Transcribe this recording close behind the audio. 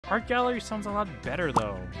Art gallery sounds a lot better,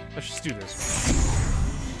 though. Let's just do this.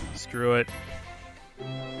 Screw it.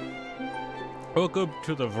 Welcome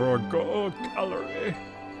to the Art gallery.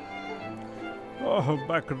 Oh,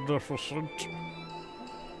 magnificent.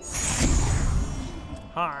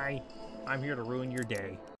 Hi, I'm here to ruin your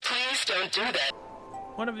day. Please don't do that.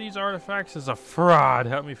 One of these artifacts is a fraud.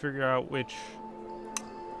 Help me figure out which.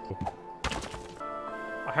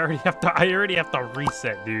 I already have to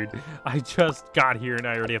reset, dude. I just got here and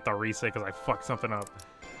I already have to reset because I fucked something up.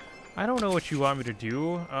 I don't know what you want me to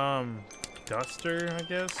do. Duster, I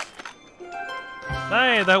guess.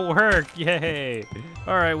 Hey, that worked! Yay!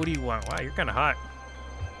 Alright, what do you want? Wow, you're kind of hot.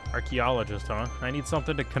 Archaeologist, huh? I need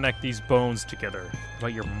something to connect these bones together.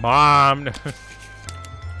 What about your mom?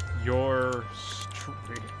 Your...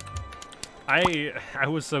 I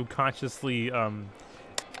was subconsciously,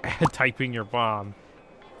 typing your mom.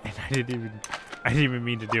 And I didn't even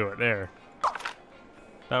mean to do it. There.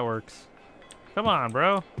 That works. Come on,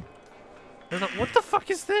 bro. What the fuck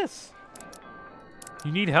is this?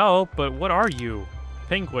 You need help, but what are you?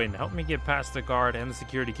 Penguin, help me get past the guard and the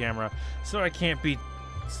security camera so I can't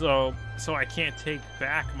take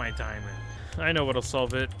back my diamond. I know what'll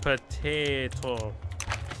solve it. Potato.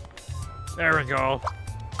 There we go.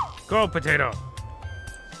 Go, potato.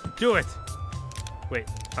 Do it. Wait,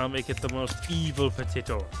 I'll make it the most evil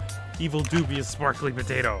potato. Evil, dubious, sparkly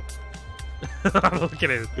potato. Look at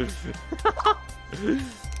it.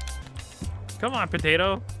 Come on,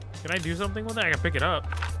 potato. Can I do something with it? I can pick it up.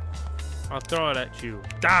 I'll throw it at you.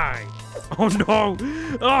 Die! Oh no!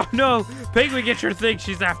 Oh no! Penguin, get your thing!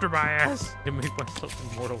 She's after my ass! I make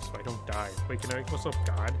myself immortal so I don't die. Wait, can I make myself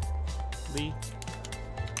God? Lee?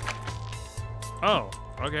 Oh,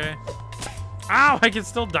 okay. Ow! I can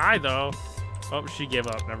still die though. Oh, she gave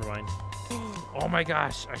up. Never mind. Oh my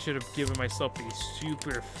gosh! I should have given myself a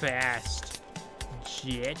super fast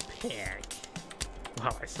jetpack.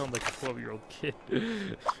 Wow, I sound like a 12-year-old kid.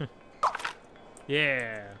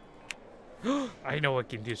 Yeah. I know I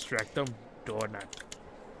can distract them. Donut.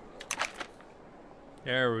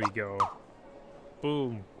 There we go.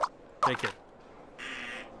 Boom. Take it.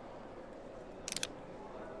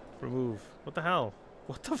 Remove. What the hell?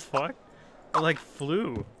 What the fuck? I like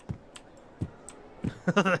flew.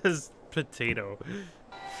 That is potato.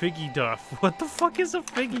 Figgy Duff. What the fuck is a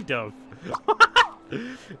Figgy Duff?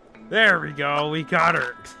 There we go. We got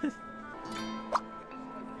her.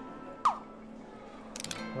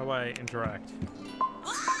 How do I interact?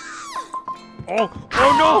 Oh!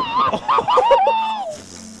 Oh no!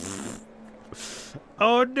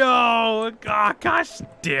 Oh no! Oh, gosh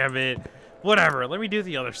damn it! Whatever. Let me do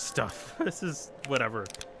the other stuff. This is whatever.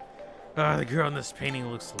 The girl in this painting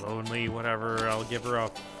looks lonely. Whatever. I'll give her a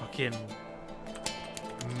fucking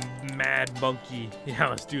mad monkey. Yeah,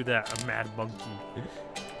 let's do that. A mad monkey.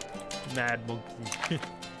 Mad monkey.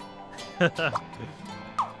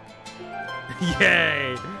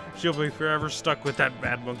 Yay! She'll be forever stuck with that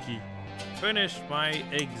mad monkey. Finish my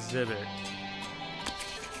exhibit.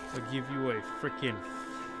 I'll give you a freaking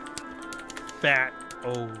fat,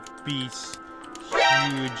 obese,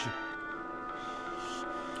 huge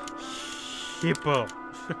hippo.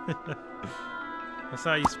 That's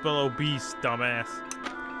how you spell obese, dumbass.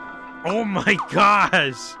 Oh my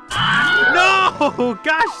gosh! No!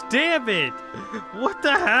 Gosh damn it! What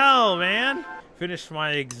the hell, man? Finish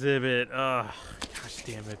my exhibit. Gosh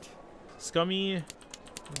damn it. Scummy,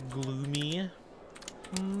 gloomy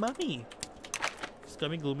mummy.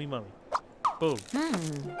 Scummy, gloomy mummy. Boom.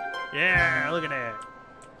 Yeah, look at that.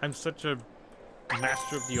 I'm such a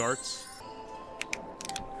master of the arts.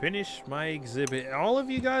 Finish my exhibit. All of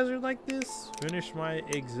you guys are like this? Finish my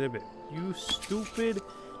exhibit. You stupid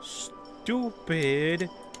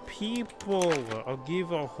people. I'll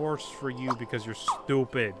give a horse for you because you're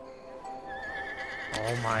stupid.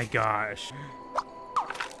 Oh my gosh.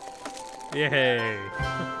 Yay.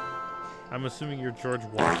 I'm assuming you're George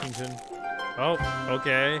Washington. Oh,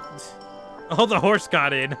 okay. Oh, the horse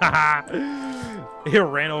got in. It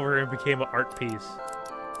ran over and became an art piece.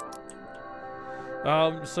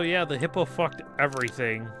 So yeah, the hippo fucked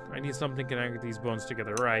everything. I need something to connect these bones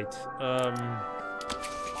together. Right.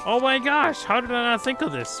 Oh my gosh, how did I not think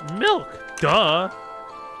of this? Milk! Duh!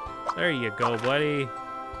 There you go, buddy.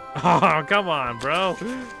 Oh, come on, bro.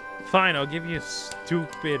 Fine, I'll give you a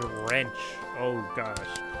stupid wrench. Oh gosh.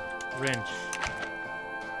 Wrench.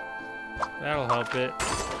 That'll help it.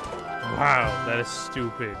 Wow, that is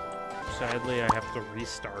stupid. Sadly, I have to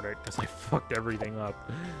restart it because I fucked everything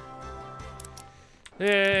up.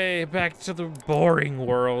 Hey, back to the boring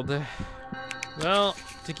world. Well,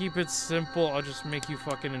 to keep it simple, I'll just make you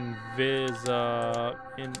fucking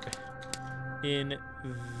Invisible.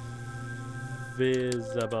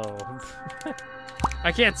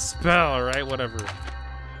 I can't spell, right? Whatever.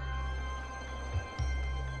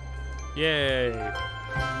 Yay.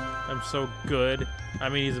 I'm so good. I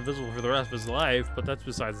mean, he's invisible for the rest of his life, but that's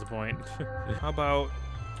besides the point. How about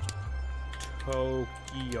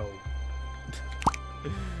Tokyo? I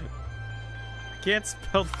can't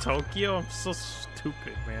spell Tokyo? I'm so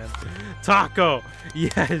stupid, man. Taco!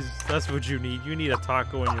 Yes, that's what you need. You need a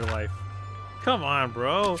taco in your life. Come on,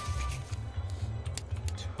 bro.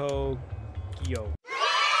 Tokyo.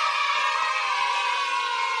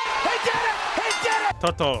 He did it! He did it!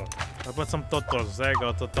 Toto. I put some Totos. There you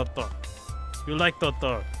go, Toto. You like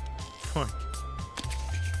Toto. Fuck.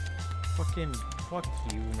 Fucking fuck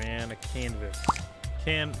you, man. A canvas.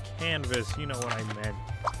 Canvas, you know what I meant.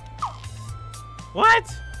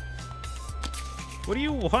 What? What do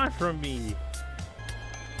you want from me?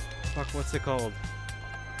 Fuck, what's it called?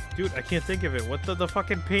 Dude, I can't think of it. What the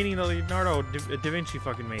fucking painting that Leonardo da Vinci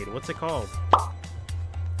fucking made? What's it called?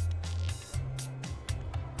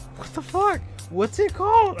 What the fuck? What's it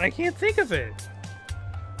called? I can't think of it.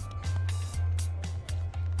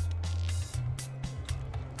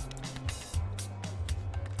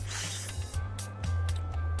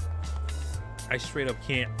 I straight up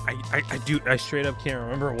can't. I straight up can't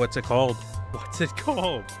remember what's it called. What's it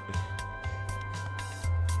called?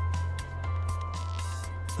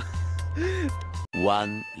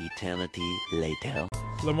 One eternity later.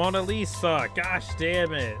 La Mona Lisa. Gosh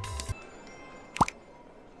damn it.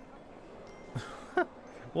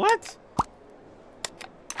 What?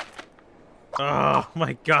 Oh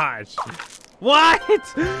my gosh. What?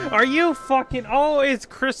 Are you fucking... Oh, it's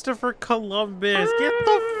Christopher Columbus. Get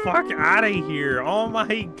the fuck out of here. Oh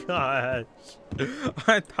my gosh.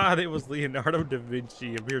 I thought it was Leonardo da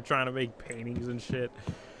Vinci. I'm here trying to make paintings and shit.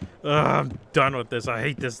 I'm done with this. I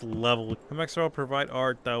hate this level. MXR will provide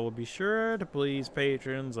art that will be sure to please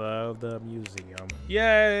patrons of the museum.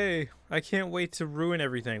 Yay! I can't wait to ruin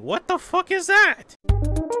everything. What the fuck is that?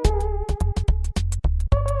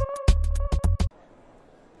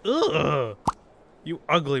 Ugh! You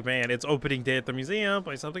ugly man. It's opening day at the museum.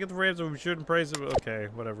 Play something at the frames and we shouldn't praise it. Okay,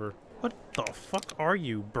 whatever. What the fuck are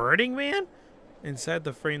you? Burning Man? Inside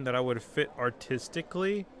the frame that I would fit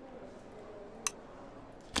artistically?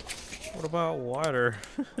 What about water?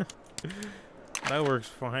 That works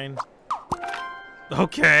fine.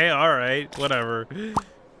 Okay, alright, whatever.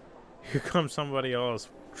 Here comes somebody else.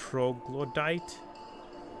 Troglodyte?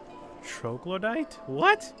 Troglodyte?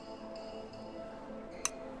 What?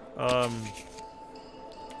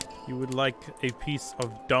 You would like a piece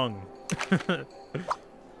of dung.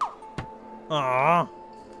 Aww.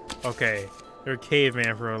 Okay, you're a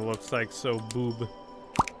caveman for what it looks like, so boob.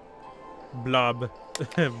 Blob.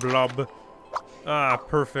 Blob. Ah,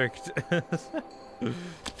 perfect.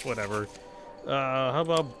 Whatever. How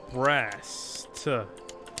about breast?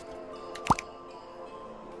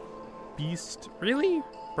 Beast? Really?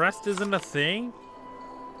 Breast isn't a thing?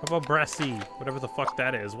 How about breasty? Whatever the fuck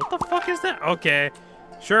that is. What the fuck is that? Okay.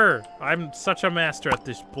 Sure. I'm such a master at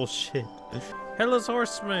this bullshit. Headless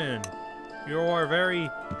horseman. You are very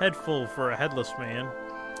headful for a headless man.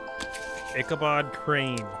 Ichabod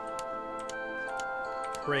crane.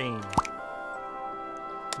 Crane.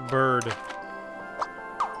 Bird.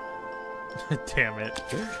 Damn it.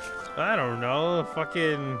 I don't know.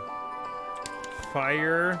 Fucking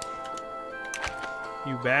fire.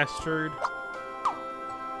 You bastard.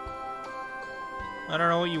 I don't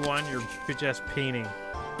know what you want in your bitch ass painting.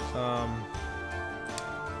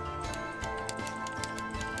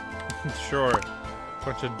 Sure.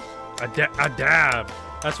 Bunch of a dab.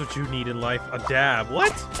 That's what you need in life. A dab.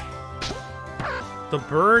 What? The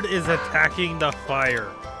bird is attacking the fire.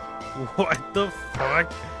 What the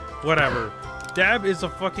fuck? Whatever. Dab is a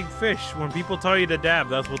fucking fish. When people tell you to dab,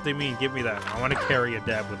 that's what they mean. Give me that. I want to carry a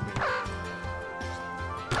dab with me.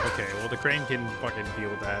 Okay, well the crane can fucking deal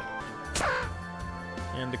with that.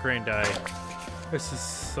 And the crane died. This is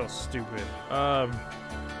so stupid.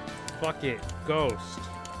 Fuck it. Ghost.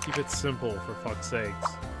 Keep it simple, for fuck's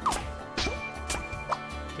sakes.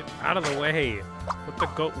 Get out of the way.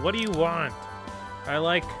 What do you want? I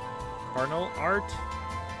like carnal art.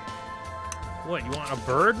 What, you want a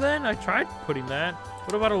bird then? I tried putting that.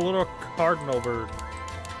 What about a little cardinal bird?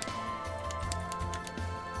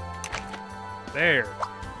 There.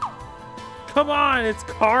 Come on, it's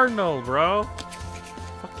cardinal, bro.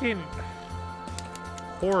 Fucking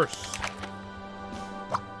horse.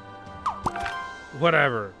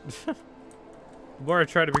 Whatever. The more I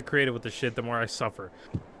try to be creative with the shit, the more I suffer.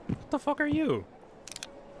 What the fuck are you?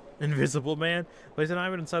 Invisible Man? Place an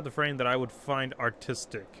item inside the frame that I would find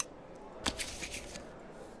artistic.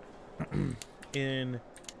 Invisible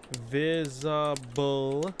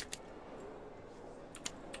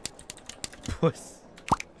puss.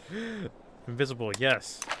 Invisible,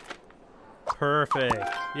 yes. Perfect.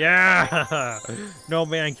 Yeah! No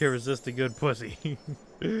man can resist a good pussy.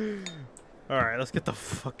 Alright, let's get the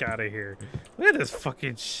fuck out of here. Look at this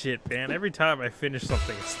fucking shit, man. Every time I finish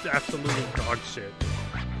something, it's absolutely dog shit.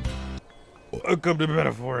 Welcome to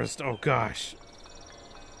Meta Forest. Oh gosh.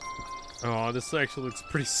 Oh, this actually looks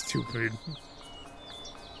pretty stupid.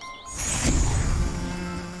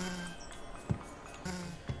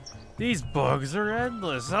 These bugs are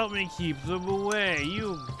endless. Help me keep them away.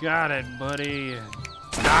 You got it, buddy.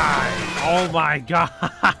 Die. Oh my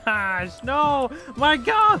gosh. No, my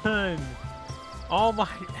gun. Oh my,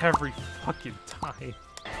 every fucking time.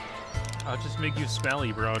 I'll just make you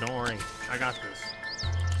smelly, bro. Don't worry. I got this.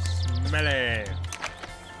 Smelly.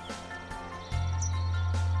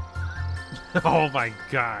 Oh my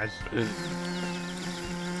gosh.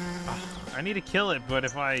 I need to kill it, but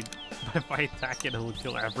if I attack it, it'll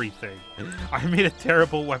kill everything. I made a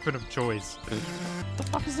terrible weapon of choice. What the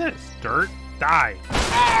fuck is this? Dirt? Die.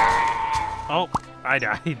 Oh, I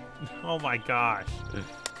died. Oh my gosh.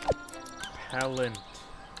 Repellent.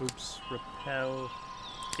 Oops.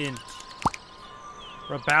 Repellent.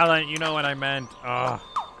 Repellent, you know what I meant. Oh.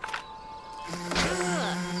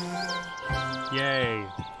 Yay.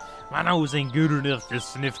 My nose ain't good enough to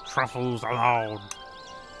sniff truffles alone.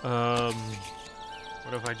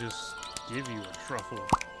 What if I just give you a truffle?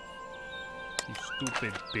 You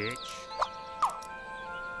stupid bitch.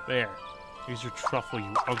 There. Here's your truffle,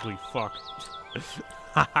 you ugly fuck.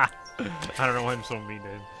 I don't know why I'm so mean to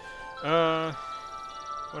him.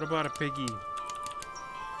 What about a piggy?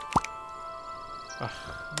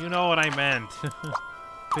 You know what I meant.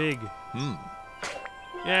 Pig.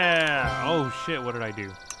 Yeah. Oh shit, what did I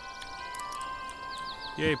do?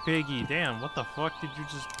 Yay, piggy. Damn, what the fuck did you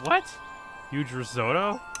just... What? Huge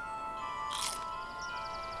risotto?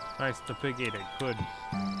 Nice, the pig ate it. Good.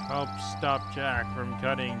 Help stop Jack from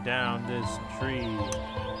cutting down this tree.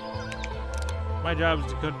 My job is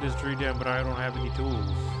to cut this tree down, but I don't have any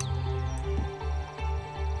tools.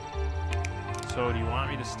 So, do you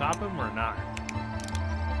want me to stop him or not?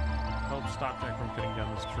 Help stop Jack from cutting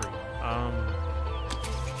down this tree.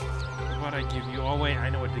 What I give you? Oh, wait, I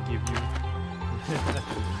know what to give you.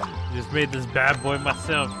 Just made this bad boy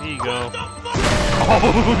myself. Here you go.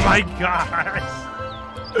 Oh my gosh!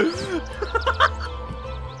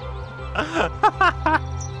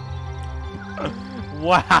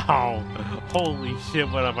 Wow! Holy shit!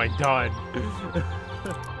 What have I done?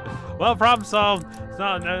 Well, problem solved.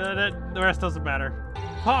 So the rest doesn't matter.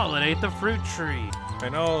 Pollinate the fruit tree. I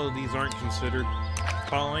know these aren't considered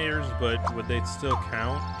pollinators, but would they still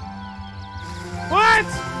count? What?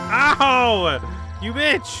 Ow! You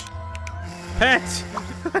bitch! Pet!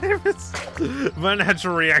 My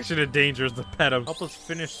natural reaction to danger is to pet him. Help us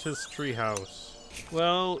finish his treehouse.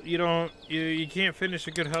 Well, you can't finish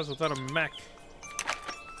a good house without a mech.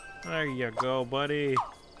 There you go, buddy.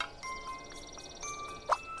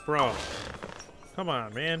 Bro. Come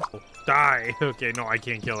on, man. Die! Okay, no, I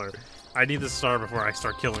can't kill her. I need the star before I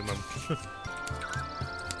start killing them.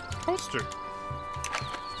 Poster.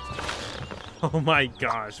 Oh my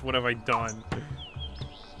gosh, what have I done?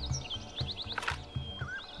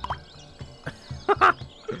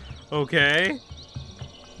 Okay.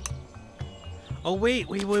 Oh wait.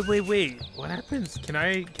 What happens? Can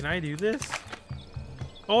I do this?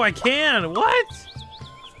 Oh, I can. What?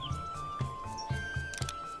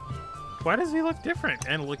 Why does he look different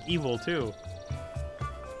and look evil too?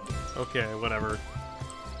 Okay, whatever.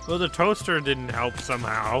 Well, the toaster didn't help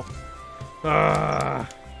somehow.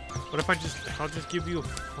 What if I'll just give you a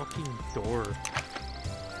fucking door.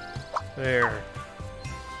 There.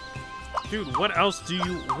 Dude, what else do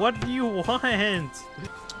you want?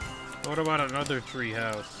 What about another tree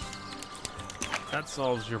house? That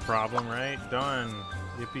solves your problem, right? Done.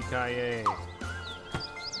 Yippee-ki-yay.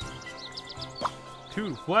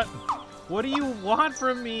 Dude, what? What do you want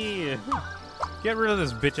from me? Get rid of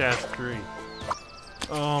this bitch-ass tree.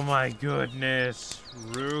 Oh my goodness.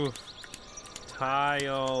 Roof.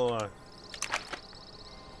 Tile.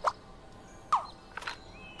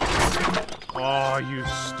 Oh, you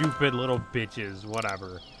stupid little bitches.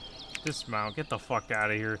 Whatever. Dismount. Get the fuck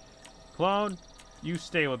out of here. Clone, you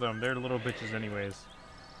stay with them. They're little bitches anyways.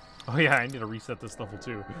 Oh yeah, I need to reset this level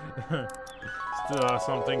too.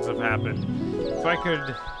 Some things have happened. If I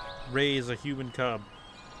could raise a human cub.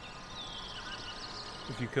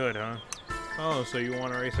 If you could, huh? Oh, so you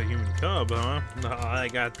want to raise a human cub, huh? No, I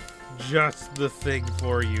got just the thing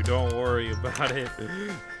for you. Don't worry about it.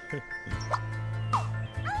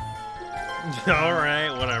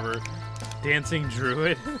 Alright, whatever. Dancing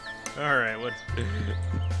druid? Alright, what?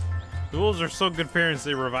 The wolves are so good parents,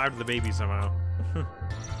 they revived the baby somehow.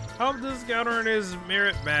 Help this guy earn his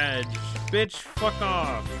merit badge. Bitch, fuck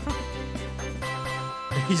off.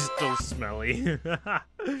 He's still smelly.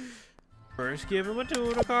 First, give him a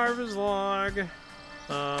tool to carve his log.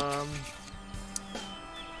 I'll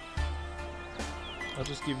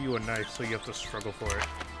just give you a knife so you have to struggle for it.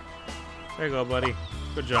 There you go, buddy.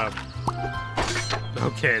 Good job.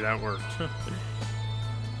 Okay, that worked.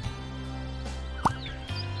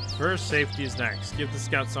 First, safety is next. Give the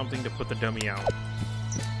scout something to put the dummy out.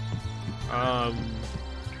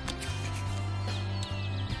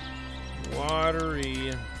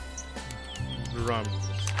 Watery drums.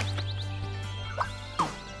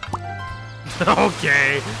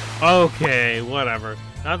 Okay, whatever.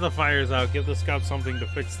 Now the fire's out, give the scout something to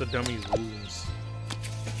fix the dummy's wounds.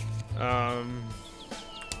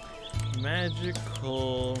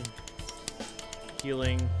 Magical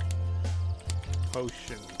healing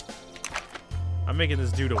potion. I'm making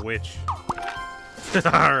this dude a witch.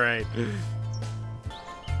 Alright.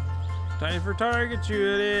 Time for target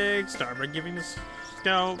shooting. Start by giving the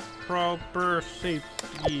scout proper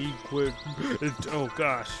safety equipment. Oh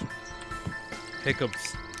gosh.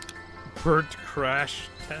 Hiccups. Burnt crash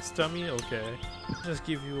test dummy? Okay. Just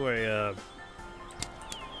give you a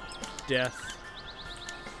death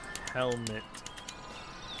helmet.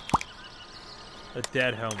 A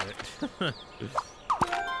dead helmet.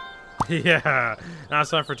 Yeah. Now it's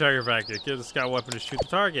time for target practice. Give the scout weapon to shoot the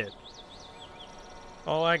target.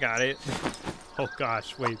 Oh, I got it. Oh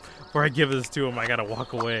gosh, wait. Before I give this to him, I gotta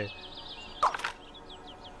walk away.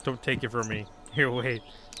 Don't take it from me. Here, wait.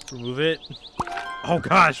 Remove it. Oh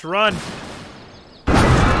gosh, run!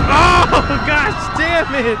 Oh gosh,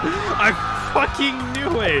 damn it! I fucking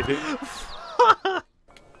knew it! Fuck!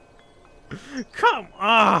 Come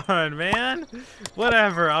on, man!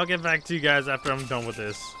 Whatever, I'll get back to you guys after I'm done with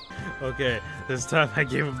this. Okay, this time I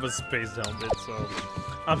gave him a space helmet, so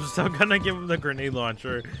I'm still gonna give him the grenade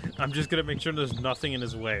launcher. I'm just gonna make sure there's nothing in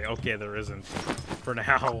his way. Okay, there isn't. For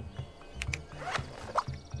now.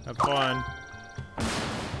 Have fun.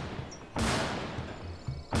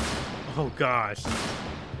 Oh gosh.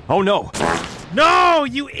 Oh no! No,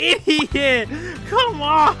 you idiot! Come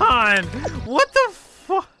on! What the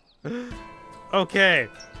fuck? Okay.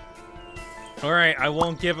 Alright, I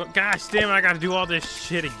won't give up. Gosh damn it, I gotta do all this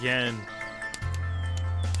shit again.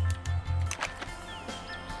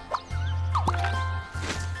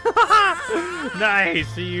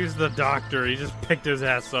 Nice, he used the doctor. He just picked his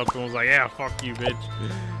ass up and was like, yeah, fuck you, bitch.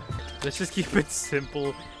 Let's just keep it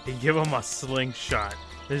simple and give him a slingshot.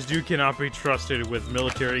 This dude cannot be trusted with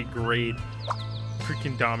military-grade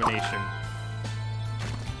freaking domination.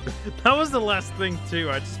 That was the last thing, too.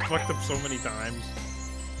 I just fucked up so many times.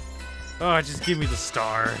 Oh, just give me the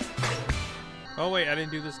star. Oh, wait, I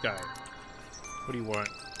didn't do this guy. What do you want?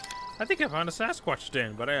 I think I found a Sasquatch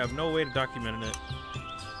den, but I have no way to document it.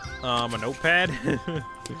 A notepad?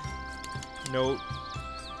 Notepad.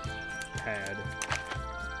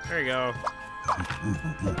 There you go.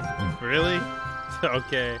 Really?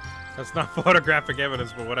 Okay. That's not photographic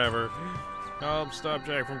evidence, but whatever. Oh, stop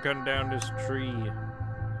Jack from cutting down this tree.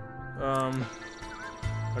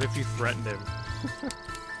 What if you threatened him?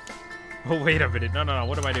 Oh, wait a minute. No,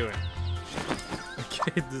 what am I doing?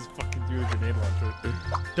 Okay, this fucking dude with a grenade launcher.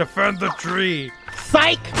 Defend the tree!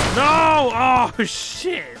 Psych! No! Oh,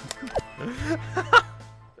 shit!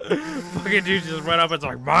 Fucking dude just went up, it's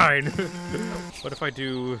like, mine! What if I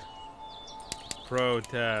do...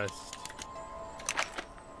 protest?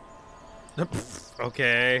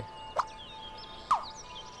 Okay.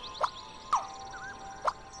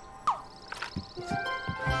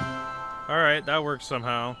 Alright, that works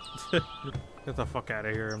somehow. Get the fuck out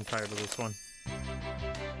of here, I'm tired of this one.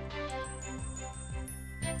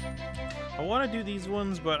 I want to do these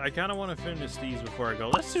ones, but I kind of want to finish these before I go.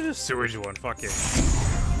 Let's do the sewage one, fuck it.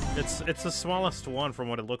 It's the smallest one from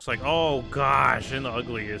what it looks like. Oh gosh, and the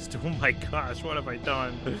ugliest. Oh my gosh, what have I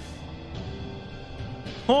done?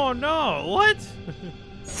 Oh no, what?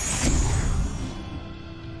 This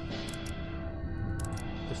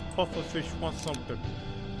pufferfish wants something.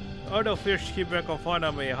 Other fish keep making fun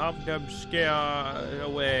of me. Have them scare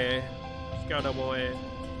away. Scare them away.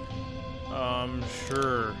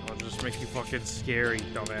 Sure. I'll just make you fucking scary,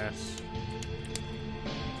 dumbass.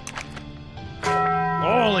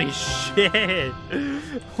 Holy shit!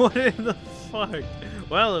 What in the fuck?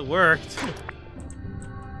 Well, it worked.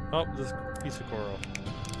 Oh, this piece of coral.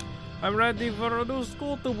 I'm ready for a new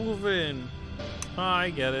school to move in. Oh,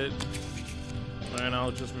 I get it. And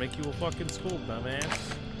I'll just make you a fucking school,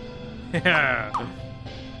 dumbass. Yeah.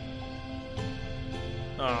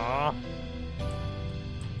 Aww.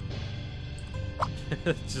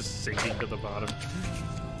 Just sinking to the bottom.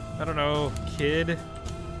 I don't know, kid.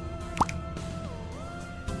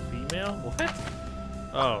 Female? What?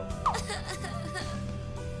 Oh.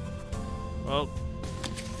 Well,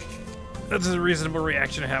 that's a reasonable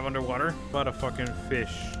reaction to have underwater. About a fucking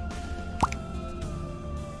fish.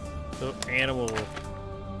 So, animal.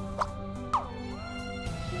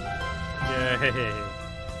 Yay.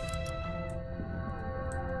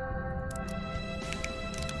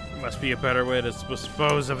 Must be a better way to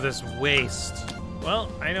dispose of this waste.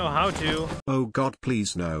 Well, I know how to. Oh God,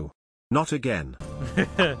 please no. Not again.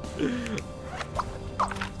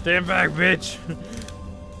 Stand back, bitch.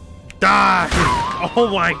 Die! Oh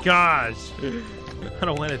my gosh. I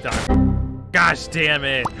don't want to die. Gosh damn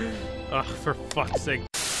it. Oh, for fuck's sake.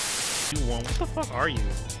 What the fuck are you?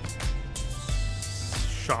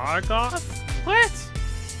 Shoggoth? What?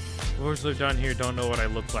 Whoever's lived down here don't know what I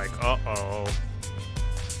look like. Uh-oh.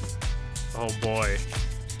 Oh boy.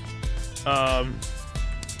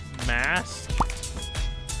 Mask?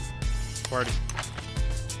 Party.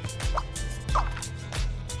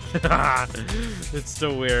 It's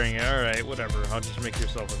still wearing it. Alright, whatever. I'll just make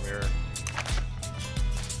yourself a mirror.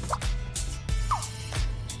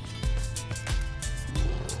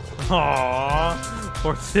 Aww,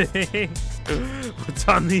 poor thing. What's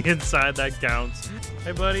on the inside that counts.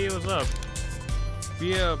 Hey buddy, what's up?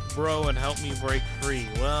 Be a bro and help me break free.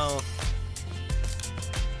 Well,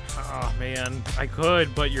 oh man, I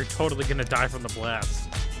could, but you're totally gonna die from the blast.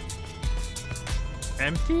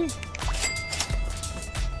 Empty?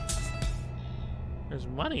 There's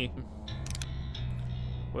money.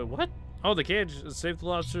 Wait, what? Oh, the cage. Save the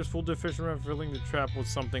lobsters, fool the fisherman, filling the trap with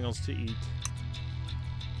something else to eat.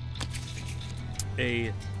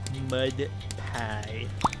 A mud pie.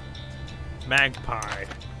 Magpie.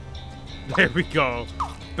 There we go.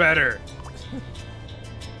 Better.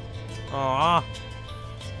 Aww.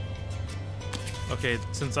 Okay,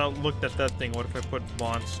 since I looked at that thing, what if I put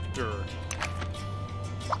monster?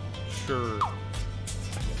 Sure.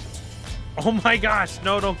 Oh my gosh,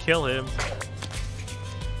 no, don't kill him.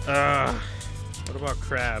 What about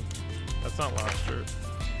crab? That's not lobster.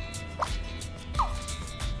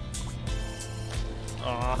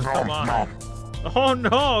 Oh, come on. Oh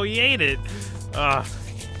no, he ate it.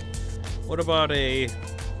 What about a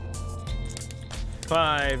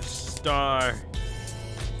 5-star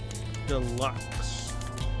deluxe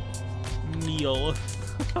meal?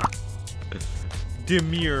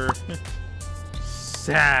 Demure.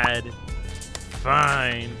 Sad.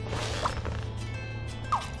 Fine.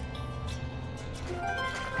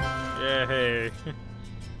 Yay.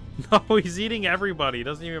 No, he's eating everybody. It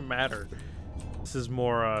doesn't even matter. This is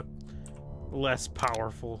more, less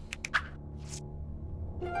powerful.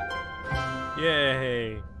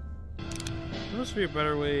 Yay. There must be a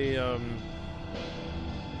better way,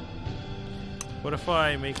 what if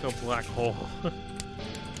I make a black hole?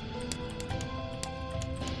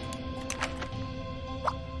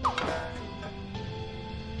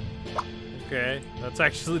 Okay, that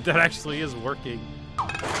actually is working.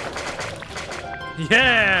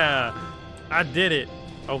 Yeah! I did it.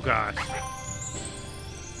 Oh gosh.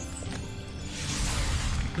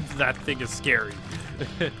 That thing is scary.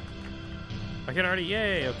 I can already,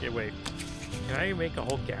 yay! Okay, wait. Can I make a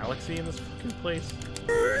whole galaxy in this fucking place?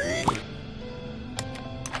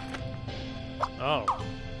 Oh.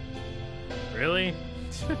 Really?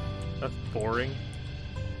 That's boring.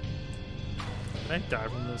 Can I die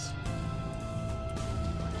from this?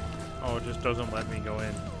 Oh, it just doesn't let me go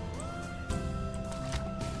in.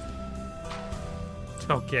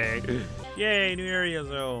 Okay. Yay, new area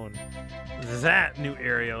zone. That new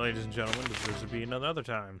area, ladies and gentlemen, deserves to be another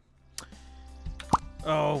time.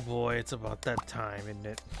 Oh boy, it's about that time, isn't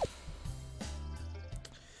it?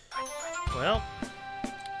 Well,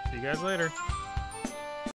 see you guys later.